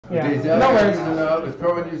Yeah. Okay, No worries. Is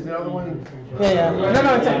Perlman using the other one? Yeah. No,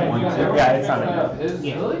 it's okay. Yeah, it's not it.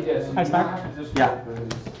 Yeah. High stack? Yeah.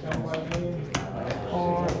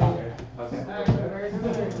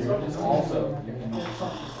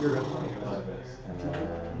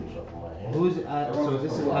 Who's so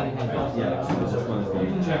this is how you handle it. Yeah, so this one is going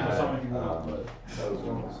to Check with someone if you want.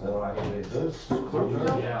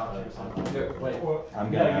 I'm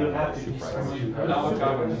going to have to shoot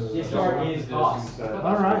This card is lost.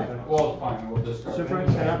 Alright. Well, fine, we'll discard. Super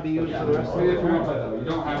cannot be used for the rest of If the you want to play that, you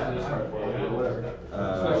don't have to discard for it, whatever.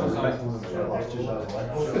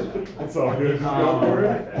 It's all good. I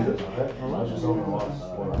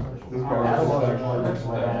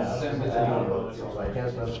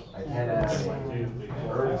can't add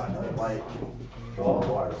earth, light,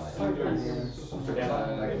 water.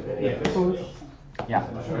 Yeah.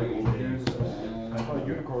 I thought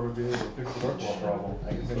Unicorn would be able to fix the dark wall problem. I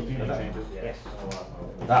guess any changes. Yes.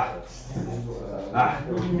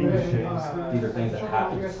 These are things that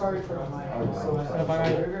happen.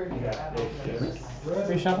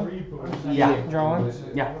 Reshuffle? Yeah. Draw one?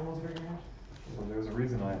 Yeah. So there's a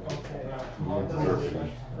reason I.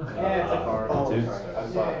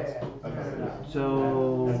 So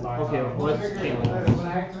okay, what's Caitlin?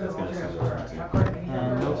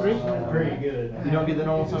 No 3? Very good. You don't get the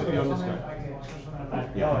normal sum if you don't discard.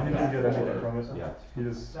 Yeah, he doesn't get anything from it. Yeah. He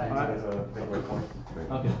just uses it as a takeaway point.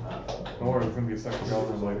 Okay. Don't worry, it's gonna be a second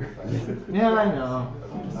algorithm later. Yeah, I know.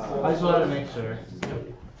 I just wanted to make sure.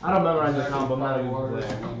 I don't memorize the combo, I'm not a good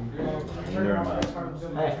player. Neither am I.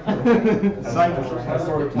 Hey. That's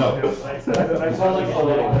sort of No. I saw like a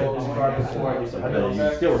little bit. You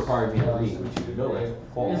still require me to read, which you know is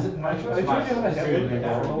false. I told you how to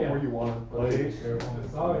handle it where you want to play.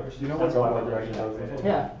 You know what God Dragon does?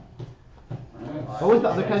 Yeah. What was the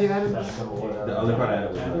other card you added? The other card I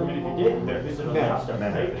added was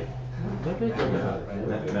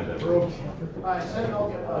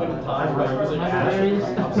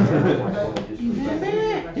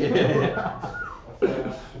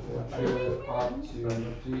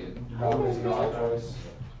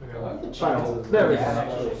There we go.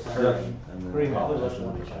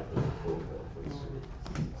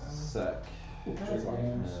 Sec.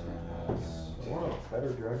 Better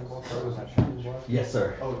Dragon Ball card than that shooting block? Yes,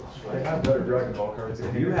 sir. Oh, they have better Dragon Ball cards.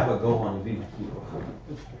 If you have a Gohan, you keep it.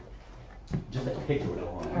 Just a picture of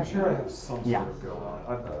Gohan. I'm sure I have some sort of go on.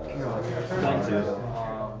 I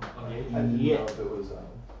Yeah. if it was.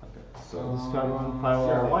 So Discard one, file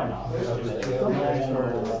Sure, one. why not?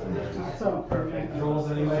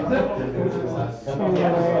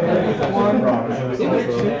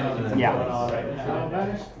 Yeah.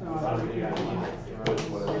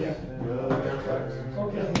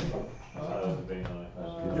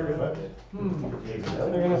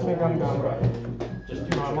 They're gonna swing on down.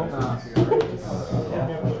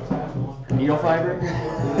 needle fiber.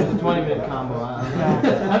 It's a 20-minute combo.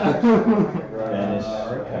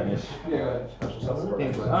 Vanish.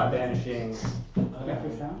 Vanishing.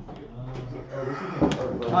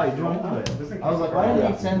 Oh, you drew into it. I was like, why did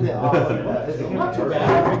he send it off like that? It's not too bad.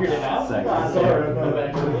 I figured it out.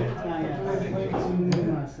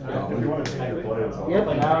 If you want to change your play, it's all. Yep,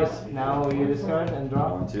 now you discard and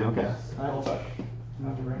draw. 1, 2. Okay. Alright.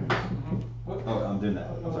 Oh, I'm doing that.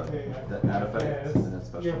 I'm sorry. That add effect and then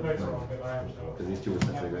special. Because these two are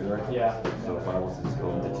essentially regular. Yeah. So if I was to just go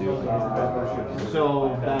into 2.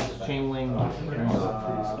 So that's chain link.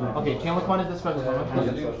 Okay, chain link 1 is the special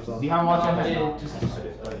one. Do you have one watching that?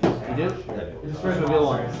 You do? First reveal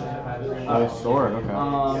one. Oh, sword, okay.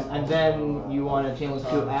 And then you want to chain link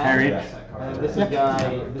 2 add. Parry. And this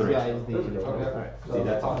guy is the. Alright. See,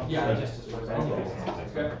 that's all.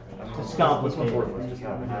 It's complicated.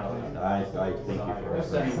 I thank you for it.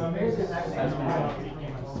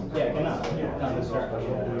 Yeah, cannot.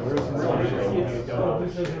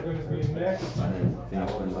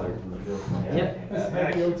 Yep.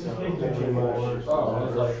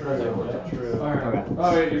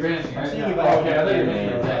 Oh, you're vanishing, right? Okay, I thought you were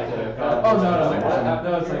vanishing. Oh, no,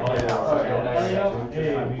 it's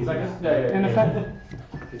like, okay. Ineffective.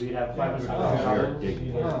 Jesus,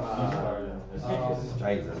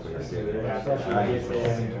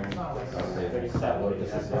 that's what you're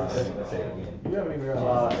saying. You haven't even got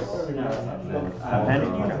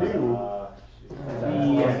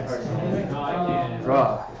Draw.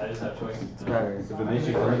 It's better. If it makes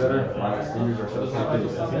you feel better, my fingers are so I want you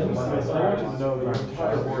to know that your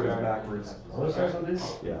entire board is backwards.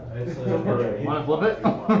 Yeah. Wanna flip it?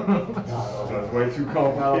 That's way too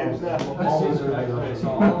complicated now.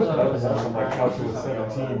 Some like calculus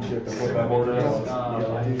 17 shit to flip that board around.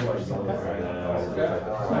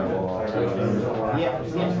 Yeah.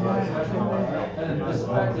 And then this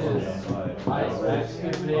effect is ice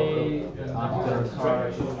activate after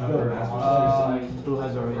card. Who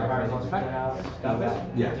has already activated this effect? Got it?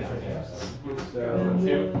 Yeah.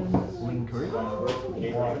 Linker.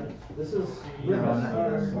 This is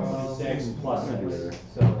 6 plus 6,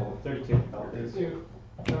 so 32.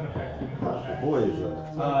 Boys.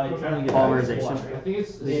 Polymerization. I think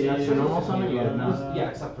it's That's your normal summon? You did not? Yeah,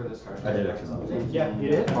 except for this card. I did actually. Yeah, You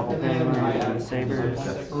did? Bubble Penguin, and Sabers.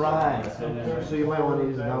 Right. So you might want to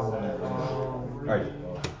use that one. Alright.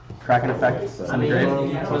 Kraken effect. Send to grave.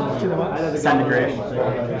 Send to grave.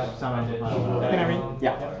 Can I read?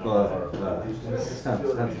 Yeah. Well,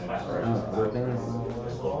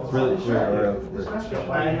 really sure.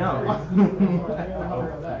 I know.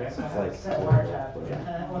 It's like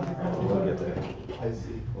we'll get there.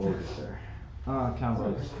 We'll get there.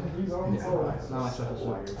 Combos. Not my special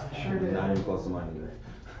sword. Not even close to mine either.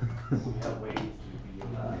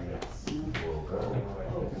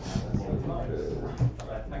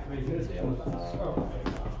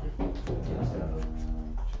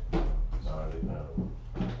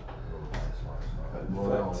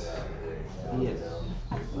 Yes.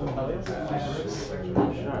 I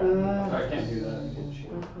can't do that.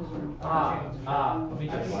 Let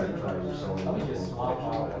me just swap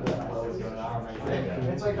out.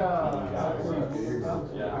 It's like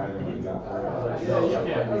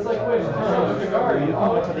it's like, wait, the guard.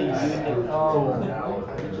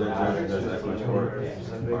 There's that much more.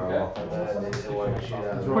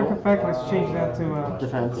 Quick effect, let's change that to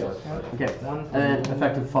Defense. Okay. And then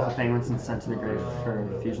effective Fluffal Penguin since sent to the grave for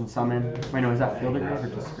fusion summon. Wait, no, is that field or grave or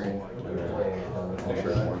just grave?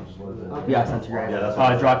 Yeah, sent to grave. Yeah, that's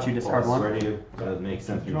Draw 2, discard 1. Swear to you, that makes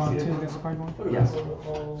sense. draw 2, discard 1. Yes.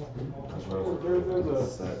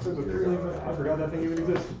 There's a tree, I forgot that thing even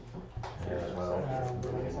existed.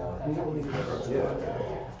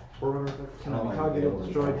 Cannot be targeted,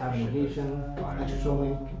 destroyed, have negation, extra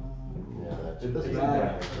link. This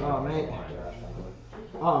bad. Oh, mate.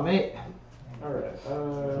 Oh, mate. Alright,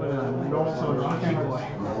 Normal summon Rocky Boy.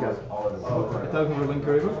 Token for Link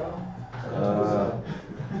River.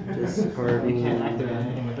 Discard. You can't activate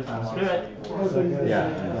anything with this on spirit. Yeah.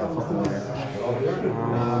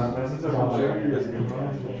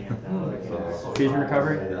 Fusion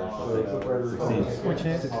recovery. Which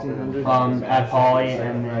is? Add Poly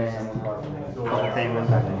and then Fluffal Penguin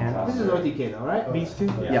back to hand. This is OTK though, right? These two?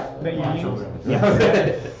 Yeah. That you use?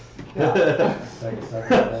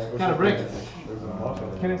 Kind of break.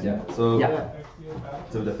 Can I see? Yeah. So Yeah.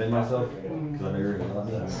 to defend myself, because I know you're gonna let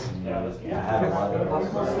me. I have a lot of.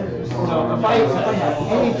 So if I had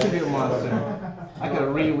any tribute monster, I could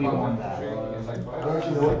have really won that.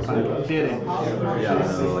 But I didn't.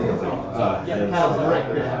 Yeah. So like, Kind of break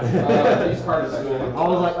that. These cards are cool. I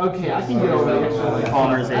was like, okay, I can get over the extra link.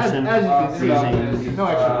 Polymerization. As you can see, Using no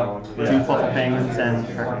extra link. 2 Fluffal Penguins and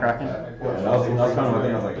Kraken. that was kind of one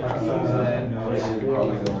thing I was like,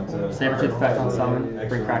 probably going to. Sabertooth effect on summon.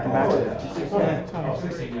 Bring Kraken back.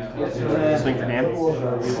 Swing for damage.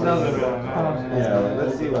 Yeah,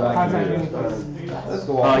 let's see what I How's can that do. doing? Let's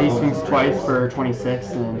go He off. swings twice for 26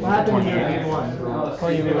 and What happened when you 28. did one?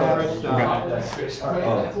 Or you do that? First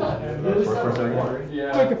second.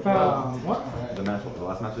 Quick effect. What? The match, the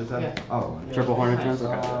last match we just had? Yeah. Oh. Triple Hornet Gems.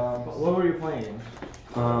 Okay. What were you playing?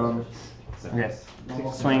 Okay.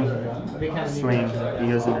 Swing. Swing. He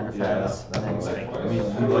goes into defense. And then swing. I mean,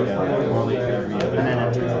 look at it. Normally, every And then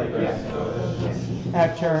enter.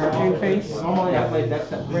 At your end phase. Normally I play deck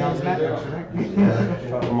set. Range that.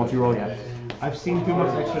 Multi-roll, yeah. I've seen too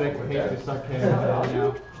much extra deck page to start playing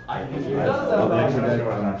now. Well, the extra deck,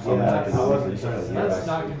 I'm not saying that because obviously, That's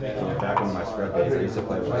not convenient. back when my spread days, I used to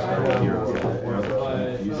play with my spread heroes.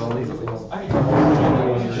 Use all these.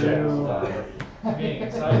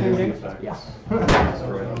 Yeah.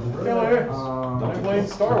 Don't play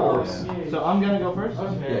Star Wars. So I'm gonna go first?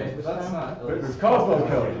 Okay, that's not. There's Cosmo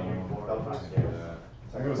Kelly.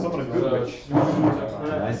 I'm gonna summon a good witch. Can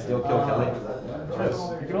I still kill Kelly? Yes,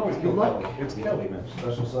 you can always kill Kelly. It's Kelly.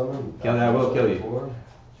 Kelly, I will kill you.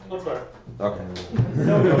 That's fair. Okay.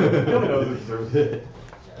 Kelly knows it deserves it.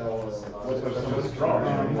 What's strong?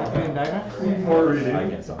 Green dagger? Or reading. I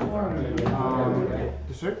get something.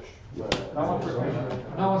 Search. No one's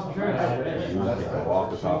sure. You can go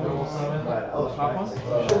off the top of Top one?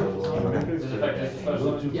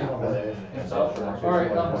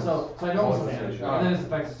 Alright, so I know and then his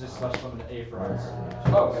effect is just slash summon A for us.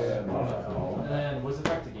 Oh, and then what's the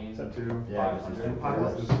effect again? Set to Yeah,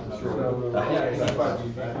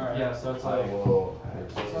 yeah, so it's like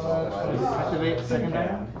Activate second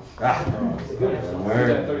die.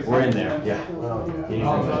 We're in there, yeah.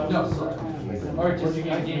 no, so or just you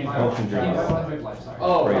gain game Open dreams. life, sorry.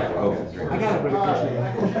 Oh, Break, yeah. open dreams. I got a break.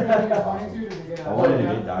 I wanted to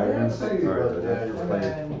get diamonds, or play.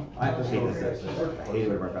 I hate this deck. I hate it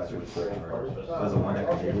when my faster was certain, or it was the one deck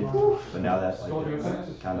I hated. But now that's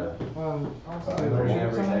like, kind of.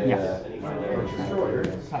 Yeah.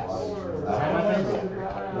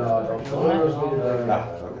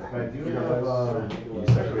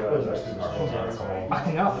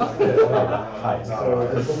 I know.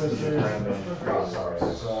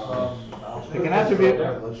 Pick an attribute.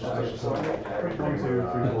 1, 2, 3,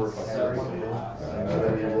 4, 5, 6. And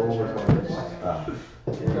then you roll with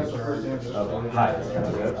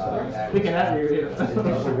Pick an attribute. So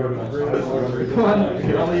go to the Come on, you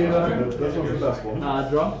can only use This one's the best one.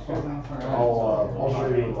 draw. I'll show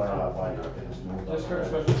you my Just for a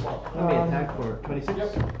special spot. Let me attack for 26.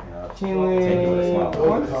 Chain link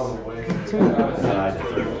 1, 2,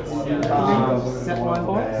 Set 1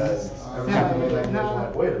 4.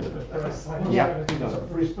 Yeah. Wait a minute. Yeah.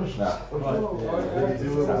 Free special.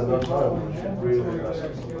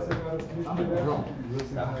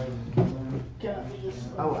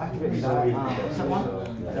 Oh, activate set 1.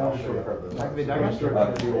 Activate dagger.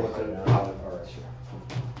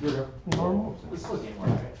 normal. This is a game one,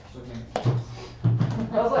 right?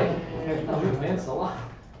 I was like, man, it's a lot.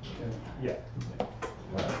 Yeah.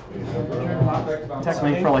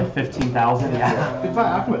 Swing for like 15,000. Yeah. If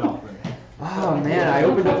I activate all. Oh man, I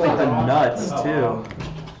opened up like the nuts too.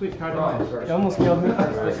 Sweet card line. You almost killed me.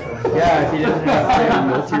 Yeah, if you didn't have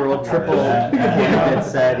like, multi-roll triple, it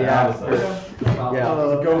said yeah.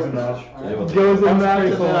 Yeah. Goes in match. Goes in match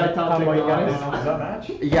and cool. then I top Combo you got. Is that match?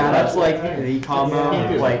 Yeah, that's like the combo.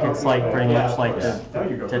 Like it's like pretty much like the Now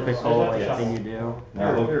you go. typical like thing you do.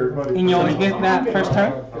 Here, buddy. And you always get that first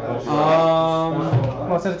turn?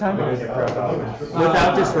 Most of the time?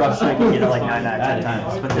 Without disruption, I can get it like 9 out of 10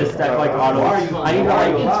 times. But this deck like auto. I need to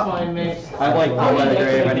like. fine, mate. I like the weather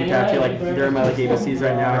grave. I need to actually like during my like ABCs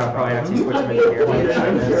right now. I'll probably actually switch them into here like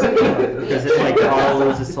because it's like auto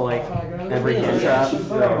loses to like every hand trap.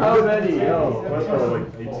 Already, yo. That's probably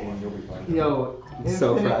like 18, you'll be fine. Yo, It's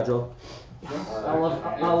so fragile. I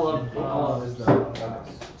love this though.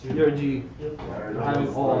 Your G.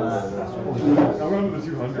 Having all that. I'm going to the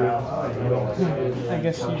 200. I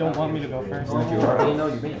guess you don't want me to go first. You already know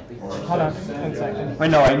you beat. Hold on, 1 second. Wait,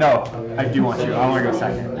 no, I know. I do want you. I want to go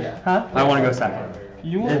second. Huh? I want to go second.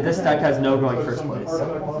 You want This deck has no going first place.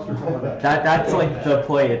 That's like the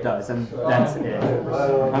play it does, and that's it.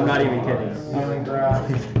 I'm not even kidding.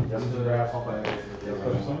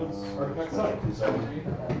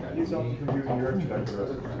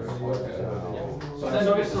 So then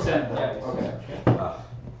don't get still send. Yeah. Okay.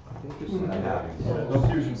 No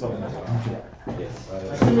fusion summon.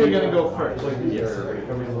 Assume you're gonna go first.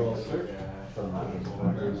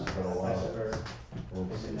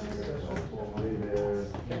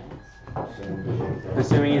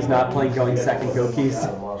 Assuming he's not playing going second Gokis.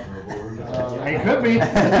 It could be.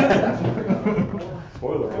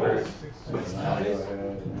 Spoiler alert. First,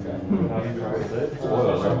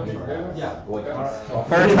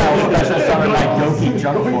 I will special summon my Goki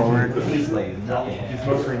jump forward. He's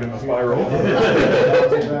Motoring in the spiral.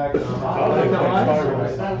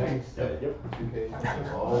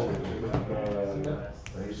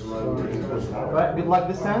 Right, good luck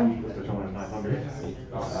this time.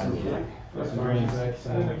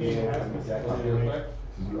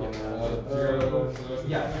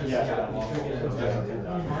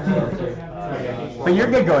 But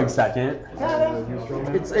you're good going second.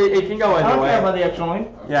 It can go I either don't care about way. the extra lane.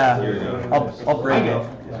 Yeah, I'll break it.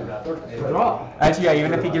 Draw. Actually, yeah,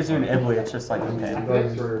 even if he gives you an Ibli, it's just like okay.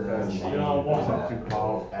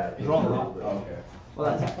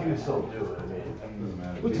 Well, that's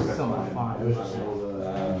which is so much fun. Those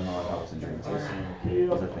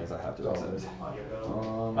are things I have to accept.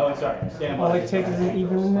 Oh, sorry. Stand all it takes is an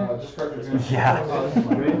even in that? Yeah.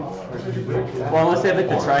 Well, unless they have like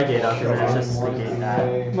the tri-gate up, and then it's just negate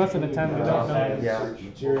that. Most of the time they don't. Yeah.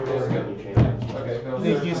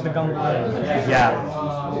 They use the gun. Yeah.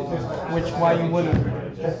 Which why you wouldn't.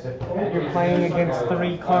 You're playing against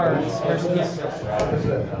 3 cards versus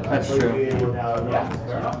That's true.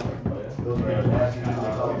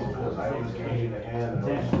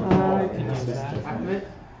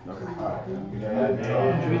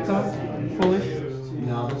 Tribute song? Foolish?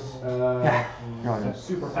 No. Yeah. No, no.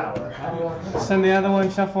 Superpower. Send the other one,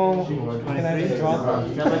 shuffle. Can I just draw?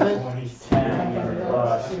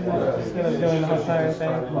 Instead of doing the whole entire thing.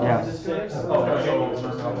 Yeah.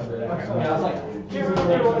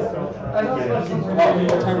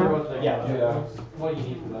 Yeah. What you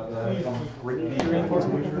need for that?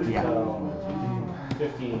 Yeah.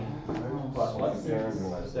 15 plus what? 6.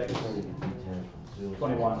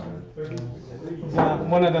 21.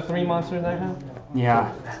 One of the 3 monsters I have?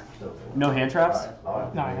 Yeah. No hand traps?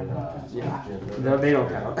 No, I have them. Yeah. No, they don't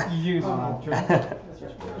count. You use them.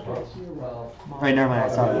 Right, never mind. I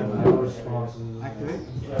saw you.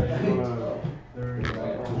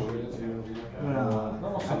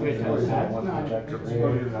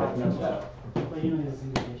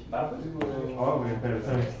 Oh, we can pay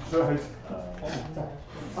attention.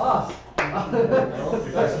 Ah!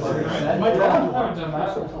 My drawing haven't done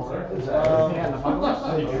that.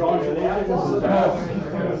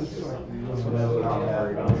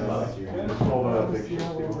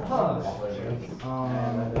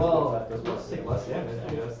 Well, let's take less damage, I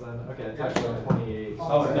guess, then. Okay, attack 28.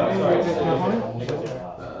 Oh, no, sorry.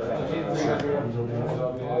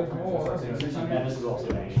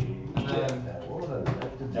 And then,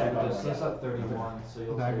 this is at 31, so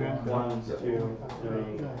you'll see 1, 2,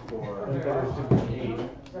 3, 4, 8.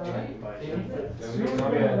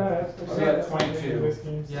 So yeah, 22.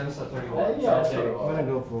 Yeah, this is at 31. So I'll take I'm gonna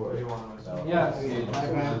go for 31. Yeah. Is it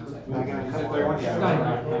 31? Yeah.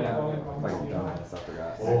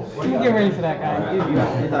 You get ready for that guy.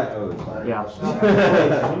 Yeah.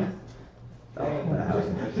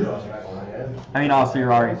 I mean, also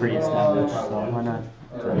you're already pretty established, so why not?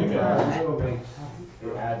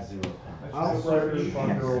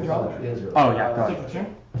 Oh yeah, go ahead. Take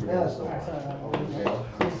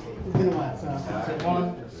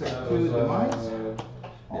 1, 2, the mines.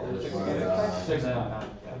 6 and 9.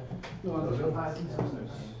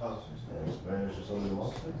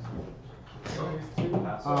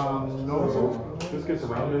 No, this gets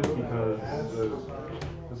rounded because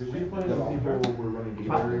the replay of people were running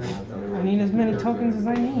together. I need as many tokens as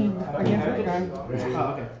I need against that guy. Oh,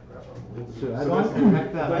 okay.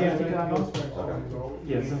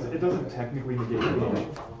 Yeah, since it doesn't technically negate it.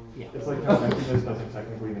 It's like this doesn't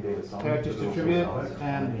technically negate a sum. Characters distribute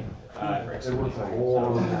and it works like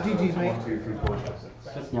all GG's, mate. 1, 2, 3, 4, 5,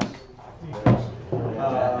 6. Yeah.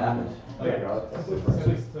 You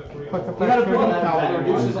gotta put that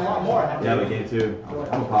reduces a lot more. Yeah, but game 2.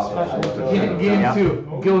 I'm positive. Game Yeah.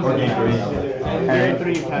 2 goes Or in. game 3. And game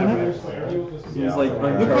 3 kind of. Seems like You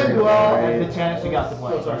played duel and the chance you got to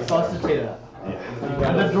play. So let's just say that.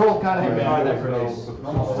 And the draw kind of hit me hard that first.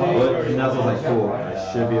 But Nelson was like, cool, I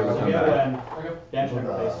should be able to come back.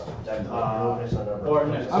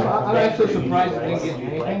 I'm actually surprised I didn't get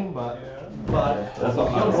anything, but That's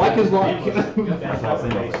all. like his luck. That's all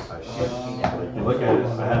I'm saying. Like, you look at it, I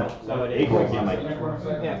had 8 points in my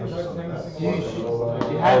Yeah.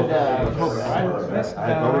 You had Cobra, right? This I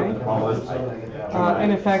had Cobra, guy. the problem was, In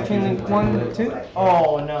effect, chain link 1, 2.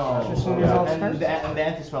 Oh no. This one is all And starts? the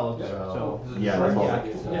anti-spell. So. yeah, that's all.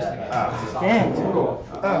 Damn.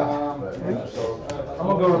 I'm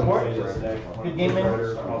gonna go report. Good game, man.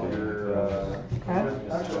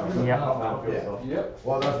 Yeah.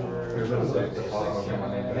 Well, that's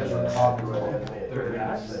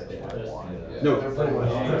No.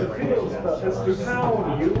 It's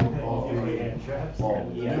how you.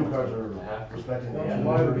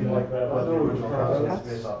 Why would it be like that? Look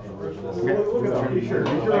at that. Sure.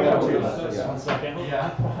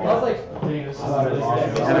 Yeah. I was like, dang, this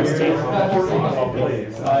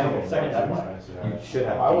You should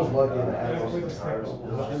have. I was lucky to have those cards.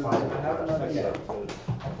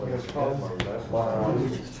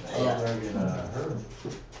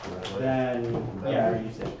 Then, yeah, you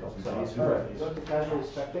said casual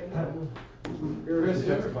spectator.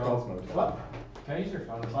 What? Can I use your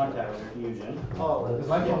phone? Contact fusion. Oh, because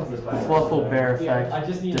my phone is this bad. Fluffal bear I effect.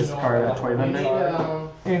 just need to Discard know a toy vendor.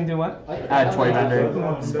 And do what? Add toy vendor.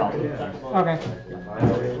 Spell. Okay. You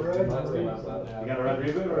got a red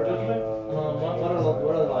reboot or judgment?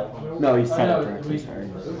 What are the life ones? No, you said it correctly. Sorry.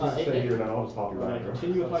 Stay here, then I'll just pop you back.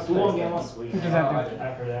 What does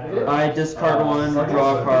that do? I discard one,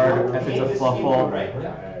 draw a card. If it's a Fluffal,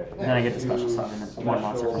 then I get to special summon one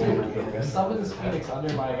monster from the hand. Summons Phoenix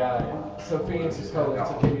under my guy. So Phoenix is called to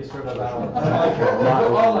teamscrubout battle. And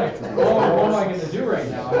I'm like, oh, like, what am I gonna do right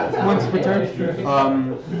now? Once per turn?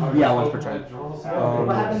 Yeah, once per turn.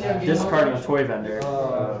 Discarding a toy vendor.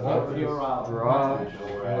 Draw.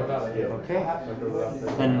 Okay.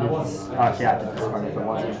 Then it's, actually I have to discard if it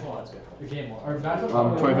wasn't.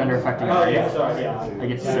 Toy vendor affecting Oh, yeah, sorry, yeah. I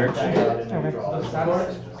get to search.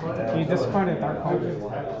 Okay. You discarded Dark Card.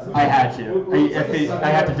 I had to. I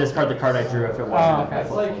had to discard the card I drew if it wasn't. Oh, okay.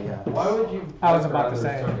 Fluffal, yeah. Why would you? I was about to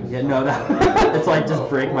say. Yeah, no, that, it's like just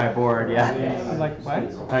break my board, yeah. Like, what?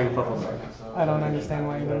 I can Fluffal. I don't understand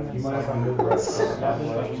why you're doing this.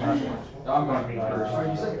 I'm going to be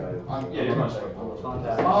first. Yeah, you're going to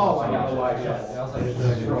Oh, my God.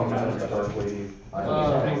 Oh,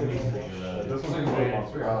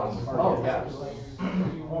 yeah.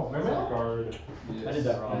 I did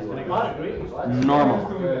that wrong. Normal.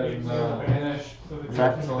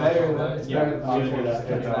 Effect.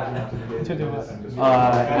 To do it.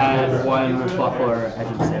 Add one Fluffal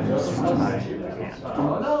Edge of Savage to my hand.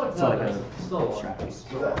 So like a strategy.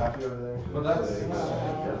 But that's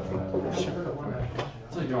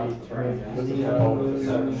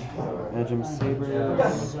Edge of Saber.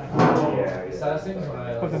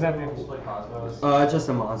 What does that do? It's just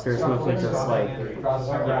a monster. It's mostly just like.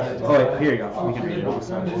 Oh wait, here you go. We can read it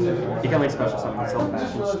also. You can like special summon self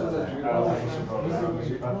package stuff.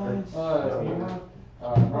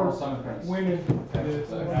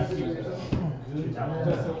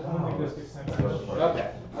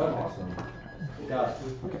 Okay.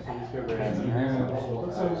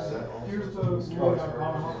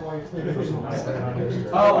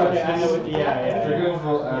 Oh, okay, I know what, yeah. Dragoons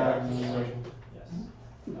will,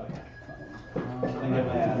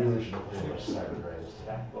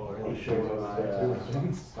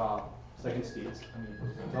 Stop. Second speeds.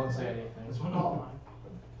 Don't say anything.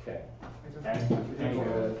 Okay. Back.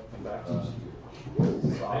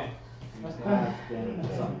 Stop.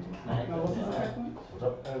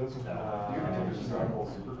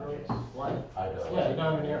 What? Yeah, you don't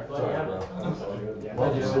have an air.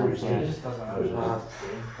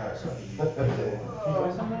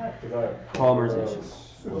 Polymerization.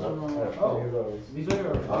 These are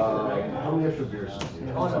your. How many extra beers?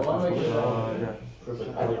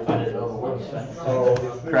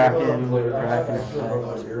 Kraken effect,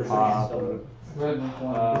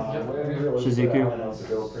 Shizuku.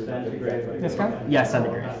 This guy? Yeah,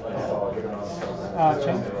 centigrade.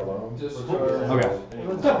 Chain. Okay.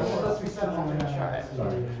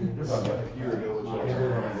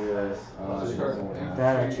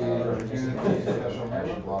 That actually.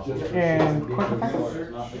 And quick effect.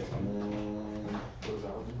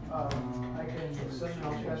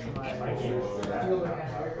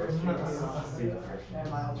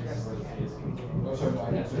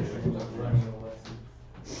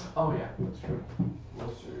 Oh, yeah, that's true.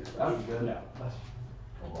 That would be good.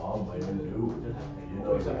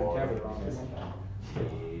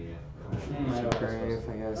 Grave,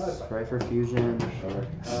 I guess. Right for fusion.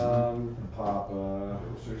 Papa.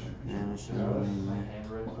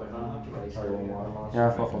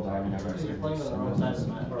 Yeah, Fluffal died never.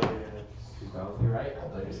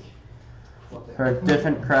 Her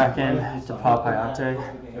different Kraken to pop Hayate.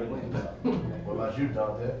 What about you,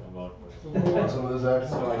 Dante? Some of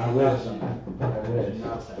this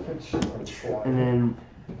And then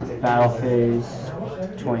battle phase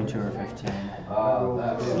 22 or 15.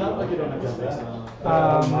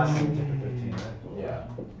 Yeah.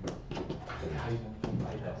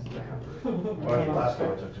 Last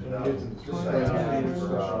time I took 2,000.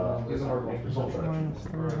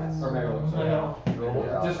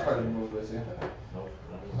 Just try to move this, yeah.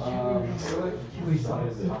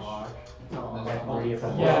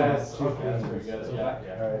 Yes. Okay, that's pretty good. Yeah.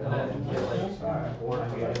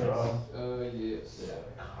 Yes.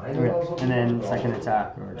 Okay. And then second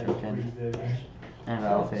attack or token. And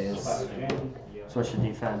battle phase. Switch to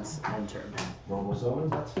defense and turn. Normal summon?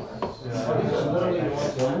 That's fine.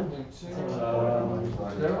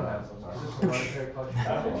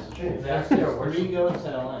 Where do you go to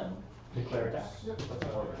LM? Declare attack.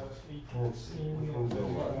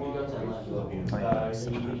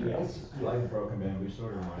 Like Broken Bamboo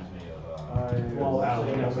sort of reminds me of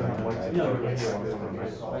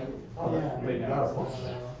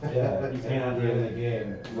yeah, you can at the end of the game.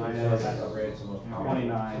 Mine has upgrades the most powerful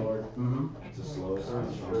 29. sword. It's a slow sword.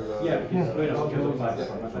 Yeah, because it looks like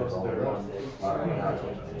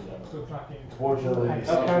Fortunately,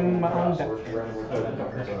 On my own deck.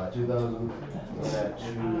 2,000.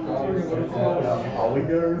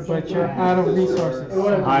 But you're out of resources.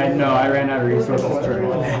 I know, I ran out of resources turn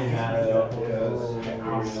one.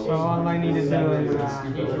 So all I need to do is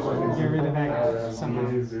get rid of that somehow.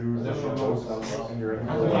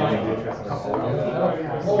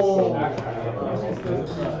 Well,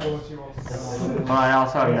 I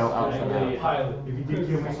also have no outside.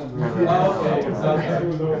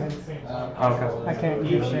 Okay. I can't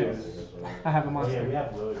do shit. I have a monster.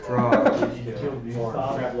 Draw.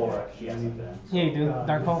 Yeah, you do.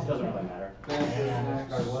 Dark Hole.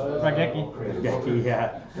 Rageki.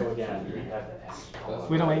 Yeah.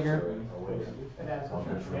 We don't wait here.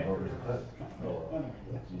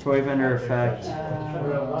 Toy vendor effect.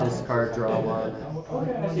 Discard, draw one.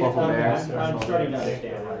 Fluffal bear. I'm starting to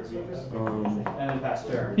understand how to do this. And then pass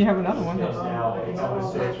turn. You have another one. Now it's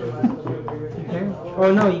almost Okay.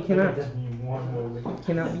 Oh no, you cannot. You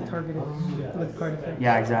cannot be targeted with card effect.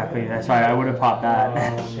 Yeah, exactly. That's why I would have popped that.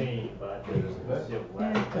 Yeah,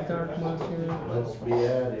 the dark motion. We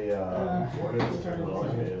had a,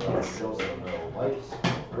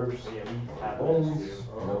 first, bones,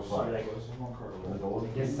 no flags.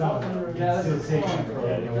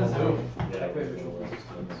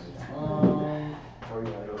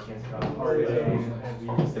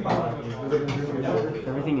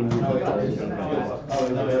 Everything in here.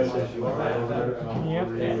 Yep.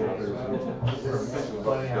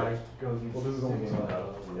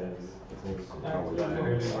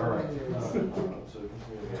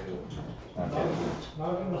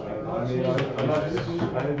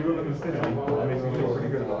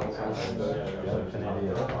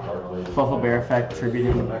 Fluffal bear effect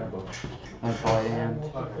tributing. And play hand.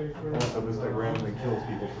 Also, this like randomly kills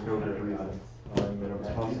people for no good reason.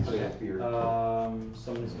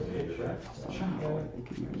 Someone's going to get tracked.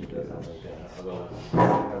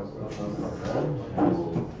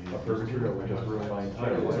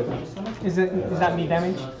 Is that me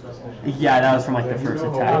damage? Yeah, that was from like the first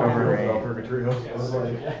attack over Ray. I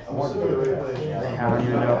don't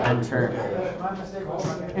even know. Enter.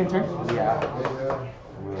 Enter. Yeah.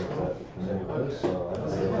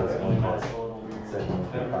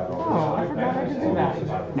 Oh, I forgot I could do that.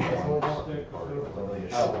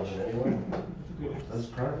 That's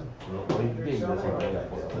correct.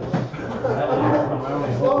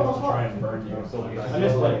 Try and burn you. I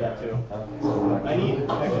just like that too. I need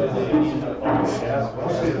I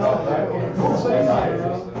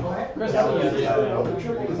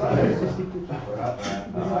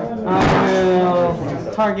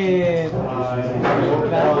will target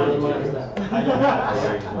that.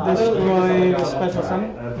 Destroy the special summon.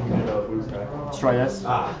 Destroy this.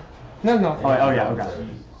 No, no. Oh yeah, okay.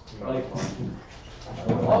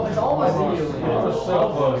 Oh, it's almost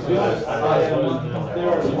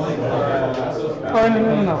Oh, no, no,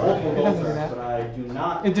 no, no. It doesn't do that. But I do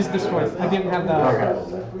not. It just destroys. I didn't have the... Okay.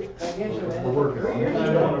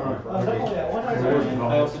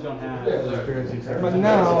 I also don't have. But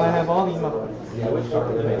now I have all the emotes.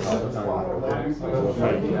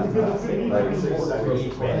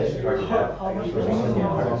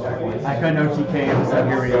 I got no TK, so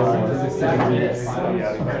here we go. This is sitting in this.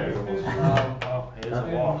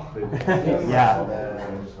 Yeah.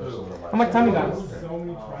 How much time you got?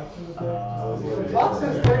 Clock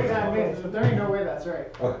says 39 minutes, but there ain't no way that's right.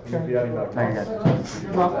 Very good.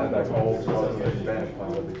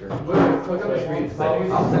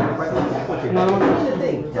 Another one?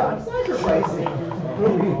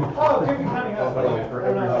 Oh, it could be coming up.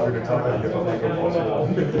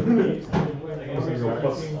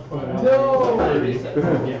 No!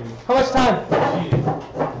 How much time?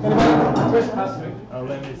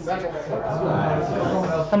 Anybody?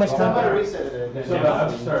 How much time?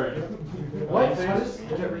 What? How does it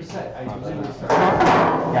get reset? I didn't restart.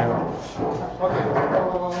 Yeah.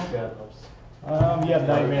 You have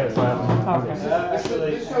 9 minutes left. Okay.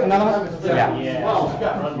 Another one? Yeah.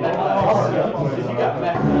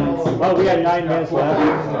 Well, we had 9 minutes left.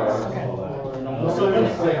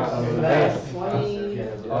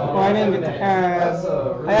 Oh, I didn't get to add.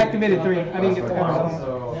 I activated 3. I didn't get to add another one.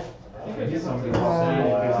 Here's the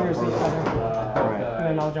other. And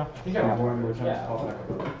then I'll jump.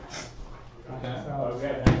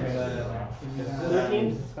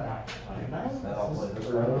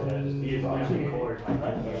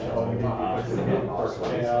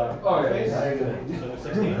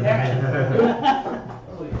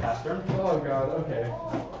 Oh god, okay.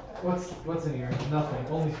 What's in here? Nothing.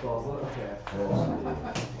 Only spells. Okay.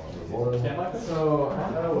 So,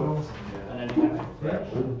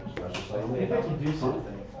 maybe I can do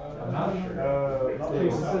something. I'm not sure.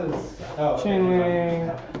 Chain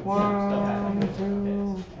link. 1,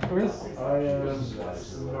 2, Three.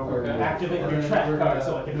 Activate your track card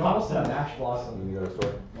so I can We pop almost had them. Ash Blossom. You got a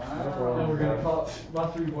story? And we're gonna call it my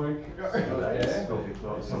 3 boy.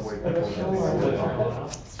 Subway They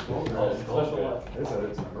said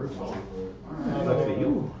it's an emergency. Sucks for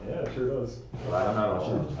you. Yeah, it sure does. Well, I'm not on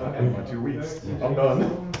shoot. In 2 weeks. I'm done.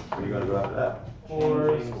 Where are you gonna go after that? I'm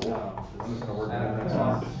just gonna work on it next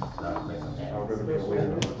month. That makes sense. I'll go to the waiter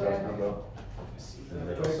when the test comes up. And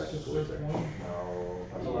they go second choice there.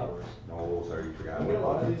 No, sorry, you forgot.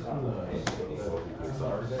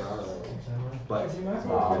 But,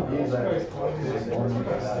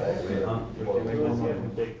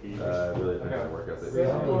 really depends on work ethic.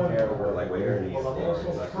 Like waiter needs more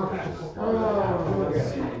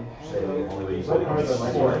only way you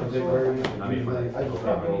can I mean,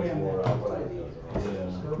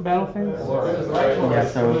 Battlefield? Yeah,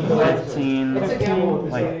 so 15,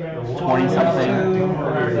 like 20 something.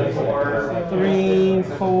 3,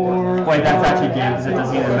 4. Wait, that's actually game because it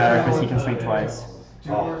doesn't even matter because he can swing twice.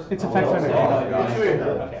 It's effect on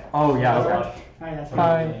it. Oh, yeah, okay.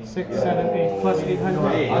 5, 6, 7, 8 plus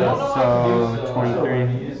 800. So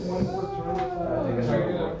 23.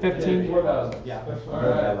 15.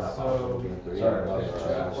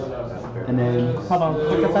 And then Hold on,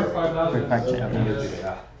 quick effect. quick fact check.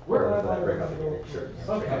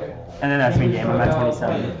 And then that's me game. I'm at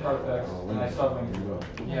 27.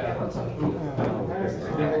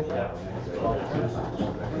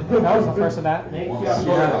 That was the first of that.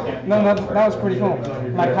 No, that was pretty cool.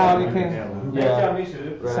 Like how you can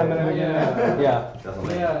summon it again. Yeah.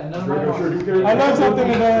 Yeah, and I learned something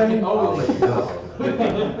today.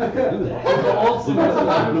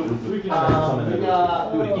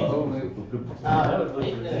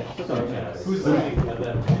 Who's winning?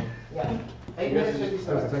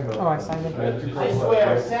 Oh, I signed it. I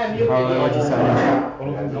swear, Sam, you Oh, what'd you say?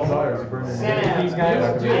 Sam, These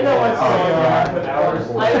guys. I know what's going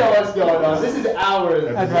on. I know what's going on. This is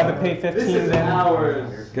ours. I'd rather pay This 15 is than.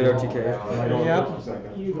 ours. Good OTK. Yep.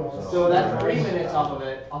 So that's 3 minutes off of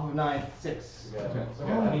it, off of 9, 6.